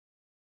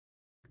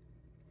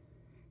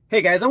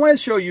Hey guys, I want to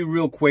show you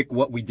real quick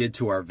what we did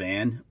to our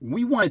van.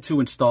 We wanted to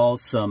install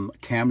some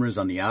cameras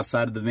on the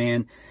outside of the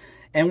van,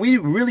 and we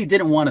really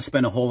didn't want to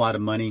spend a whole lot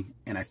of money,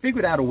 and I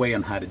figured out a way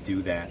on how to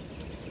do that.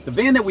 The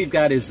van that we've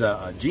got is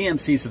a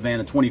GMC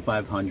Savannah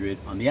 2500.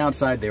 On the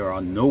outside, there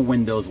are no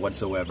windows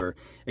whatsoever,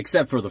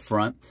 except for the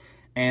front.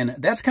 And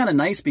that's kind of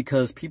nice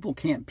because people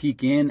can't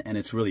peek in and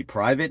it's really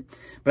private.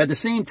 But at the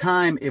same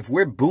time, if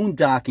we're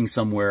boondocking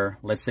somewhere,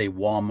 let's say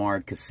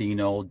Walmart,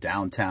 casino,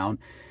 downtown,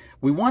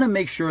 we want to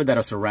make sure that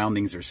our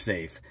surroundings are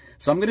safe.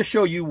 So I'm going to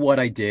show you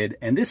what I did,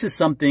 and this is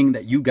something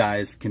that you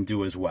guys can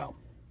do as well.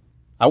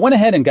 I went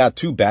ahead and got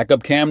 2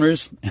 backup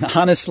cameras, and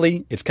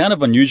honestly, it's kind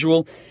of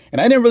unusual,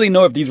 and I didn't really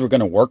know if these were going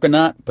to work or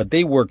not, but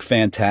they work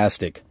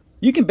fantastic.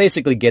 You can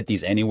basically get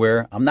these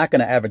anywhere. I'm not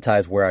going to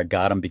advertise where I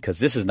got them because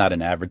this is not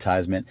an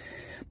advertisement.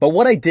 But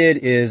what I did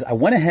is I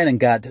went ahead and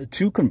got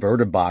 2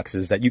 converter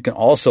boxes that you can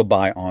also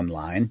buy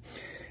online.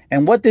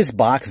 And what this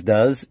box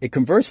does, it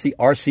converts the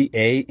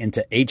RCA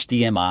into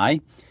HDMI.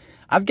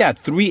 I've got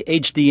 3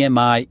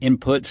 HDMI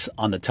inputs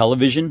on the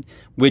television,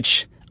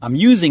 which I'm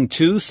using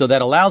 2, so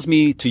that allows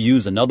me to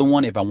use another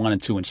one if I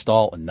wanted to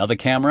install another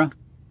camera.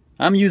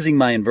 I'm using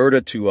my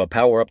inverter to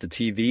power up the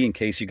TV in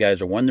case you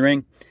guys are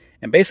wondering.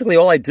 And basically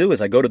all I do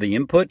is I go to the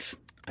inputs,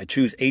 I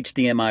choose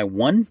HDMI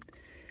 1,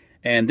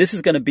 and this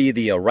is going to be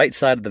the right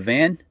side of the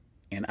van.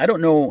 And I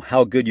don't know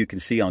how good you can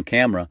see on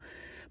camera,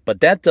 but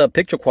that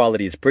picture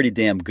quality is pretty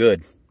damn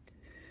good.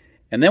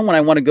 And then when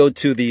I want to go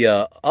to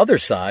the other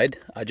side,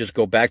 I just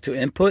go back to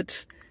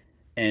inputs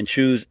and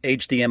choose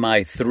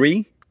HDMI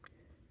 3.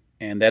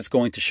 And that's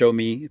going to show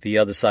me the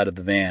other side of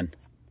the van.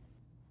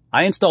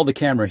 I installed the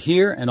camera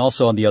here and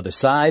also on the other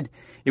side.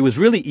 It was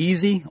really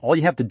easy. All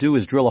you have to do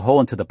is drill a hole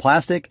into the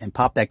plastic and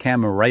pop that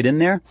camera right in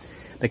there.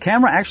 The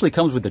camera actually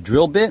comes with a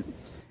drill bit.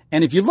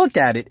 And if you look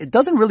at it, it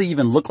doesn't really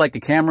even look like a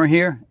camera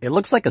here. It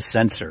looks like a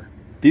sensor.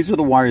 These are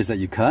the wires that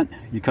you cut.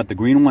 You cut the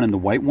green one and the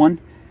white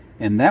one,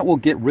 and that will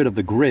get rid of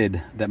the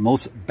grid that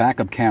most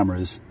backup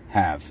cameras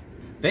have.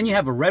 Then you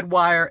have a red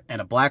wire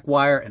and a black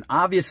wire, and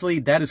obviously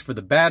that is for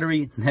the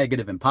battery,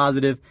 negative and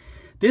positive.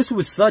 This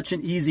was such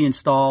an easy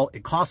install.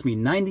 It cost me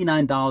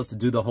 $99 to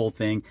do the whole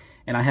thing,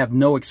 and I have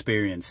no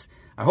experience.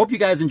 I hope you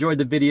guys enjoyed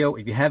the video.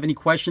 If you have any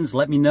questions,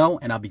 let me know,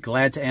 and I'll be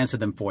glad to answer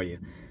them for you.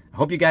 I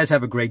hope you guys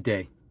have a great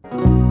day.